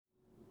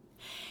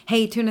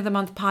Hey, Tune of the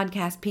Month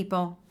podcast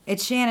people.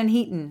 It's Shannon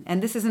Heaton,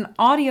 and this is an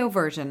audio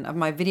version of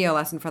my video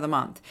lesson for the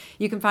month.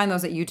 You can find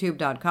those at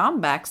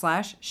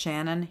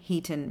youtube.com/Shannon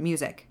Heaton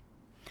Music.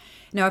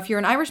 Now, if you're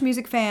an Irish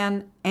music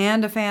fan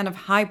and a fan of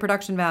high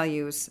production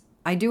values,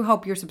 I do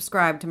hope you're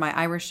subscribed to my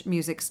Irish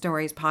Music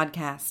Stories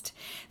podcast.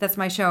 That's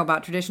my show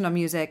about traditional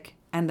music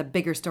and the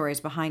bigger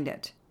stories behind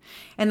it.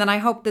 And then I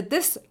hope that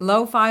this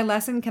lo-fi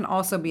lesson can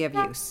also be of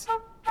use.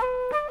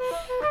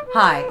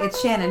 Hi, it's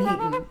Shannon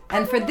Heaton,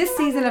 and for this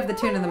season of the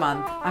Tune of the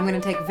Month, I'm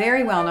going to take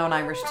very well-known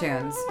Irish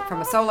tunes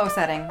from a solo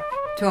setting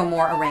to a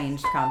more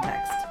arranged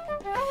context.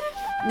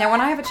 Now,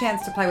 when I have a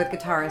chance to play with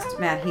guitarist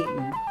Matt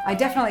Heaton, I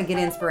definitely get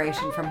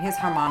inspiration from his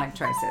harmonic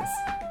choices.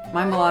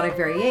 My melodic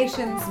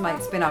variations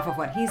might spin off of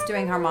what he's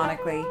doing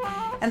harmonically,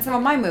 and some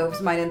of my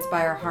moves might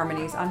inspire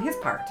harmonies on his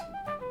part.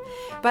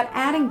 But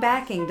adding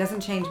backing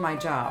doesn't change my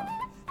job,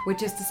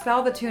 which is to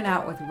spell the tune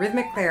out with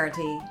rhythmic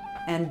clarity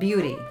and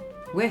beauty,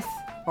 with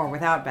or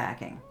without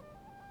backing.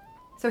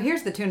 So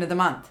here's the Tune of the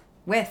Month,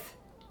 with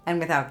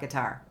and without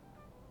guitar.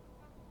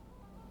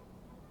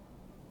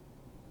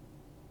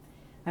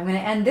 I'm going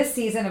to end this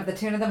season of the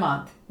Tune of the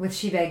Month with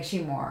Beag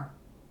Si Mor.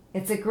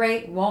 It's a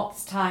great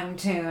waltz time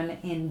tune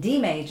in D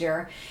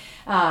major.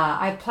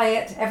 I play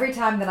it every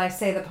time that I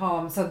say the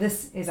poem, so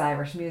this is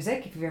Irish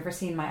music, if you've ever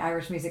seen my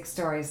Irish Music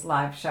Stories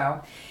live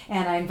show.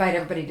 And I invite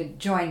everybody to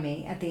join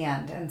me at the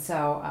end. And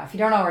so if you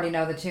don't already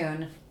know the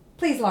tune,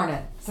 please learn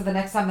it. So the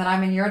next time that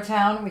I'm in your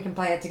town, we can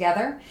play it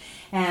together.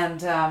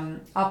 And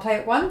I'll play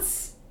it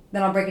once,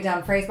 then I'll break it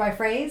down phrase by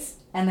phrase,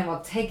 and then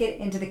we'll take it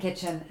into the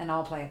kitchen and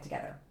I'll play it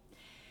together.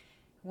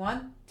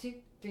 1,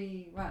 2,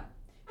 3, 1.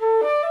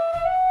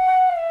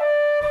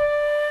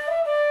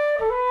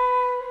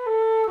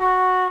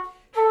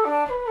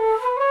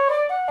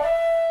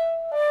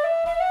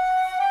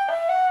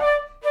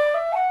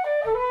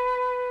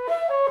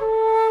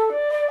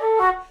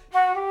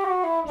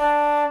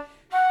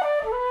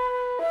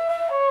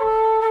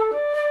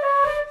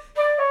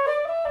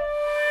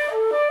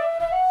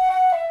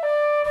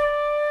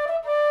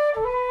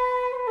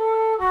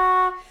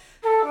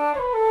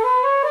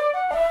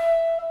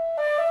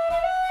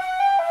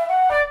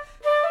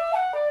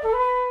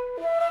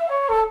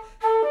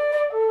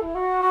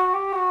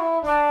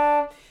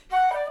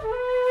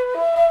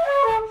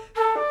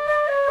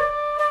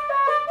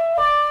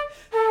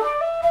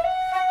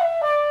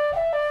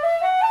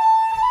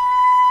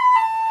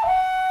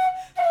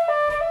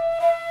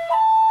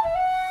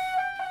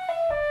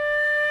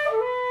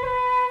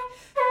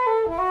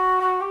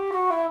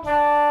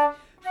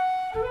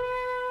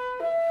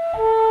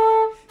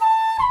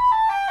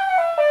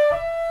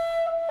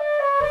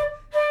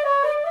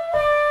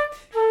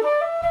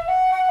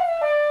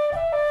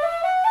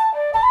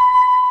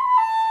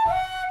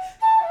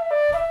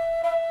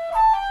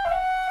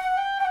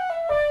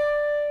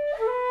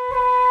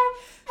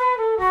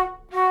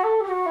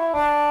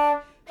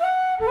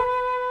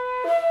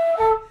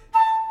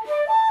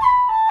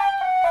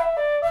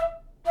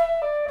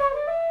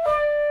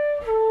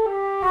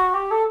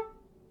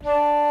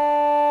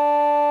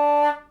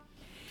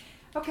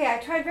 Okay, I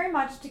tried very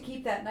much to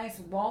keep that nice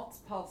waltz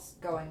pulse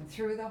going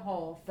through the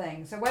whole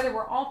thing. So whether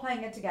we're all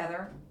playing it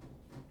together,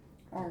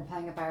 or we're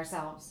playing it by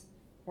ourselves,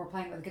 or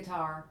playing it with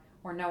guitar,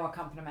 or no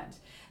accompaniment,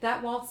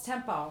 that waltz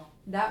tempo,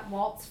 that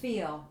waltz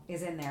feel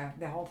is in there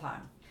the whole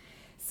time.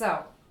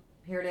 So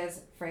here it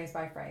is, phrase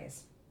by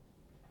phrase.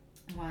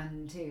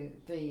 1, 2,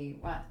 3,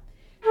 1.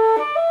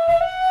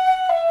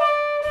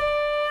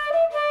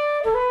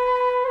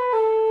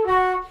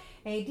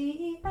 A, D,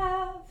 E,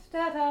 F,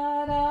 da,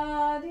 da,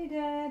 da, dee,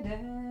 da, da,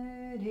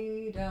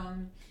 dee,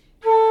 dum.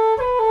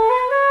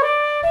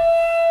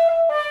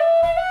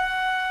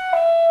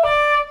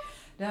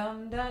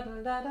 Dum, da,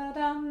 da, da, da,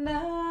 dum, da,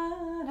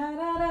 da,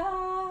 da, da,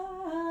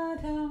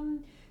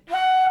 dum.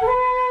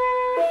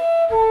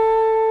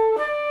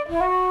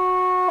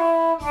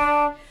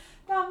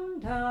 Dum,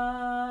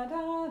 da,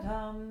 da,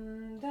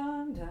 dum,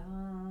 dum,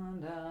 dum,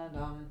 da,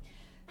 dum.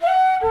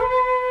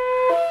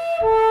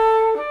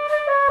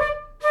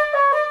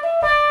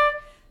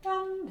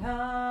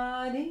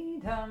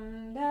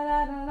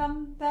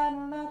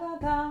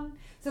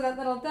 So that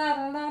little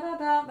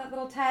da-da-da-da-da, that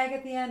little tag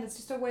at the end is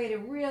just a way to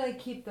really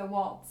keep the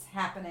waltz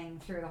happening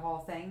through the whole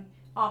thing.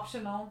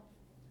 Optional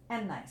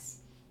and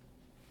nice.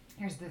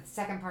 Here's the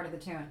second part of the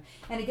tune.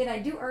 And again, I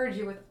do urge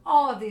you with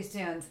all of these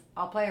tunes,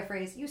 I'll play a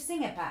phrase, you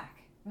sing it back.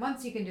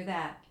 Once you can do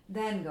that,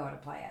 then go to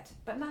play it.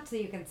 But not till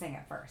you can sing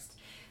it first.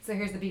 So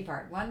here's the B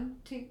part.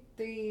 1, 2,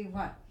 3,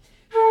 1.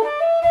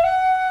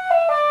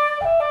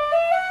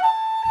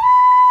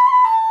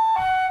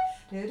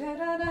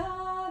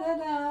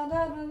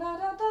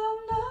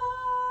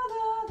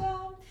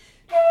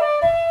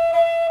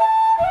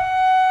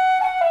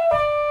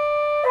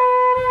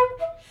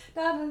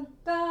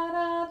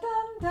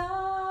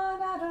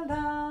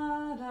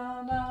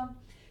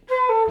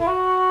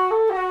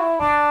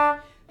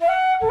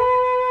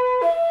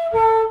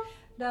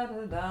 da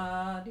da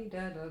da dee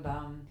da da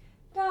dum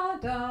da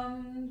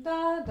dum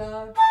da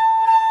da.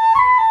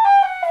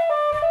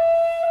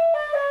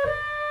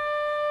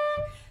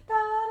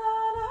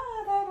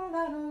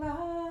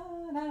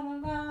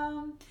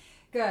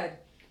 Good.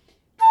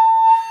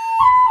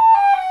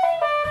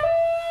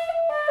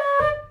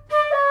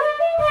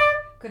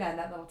 Could add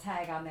that little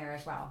tag on there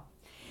as well.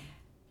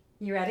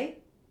 You ready?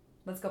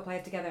 Let's go play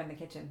it together in the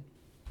kitchen.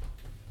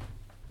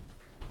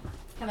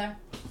 Hello.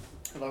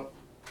 Hello.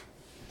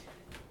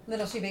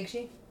 Little she, big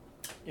she.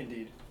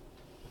 Indeed.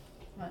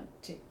 1,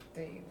 2,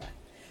 3, 1.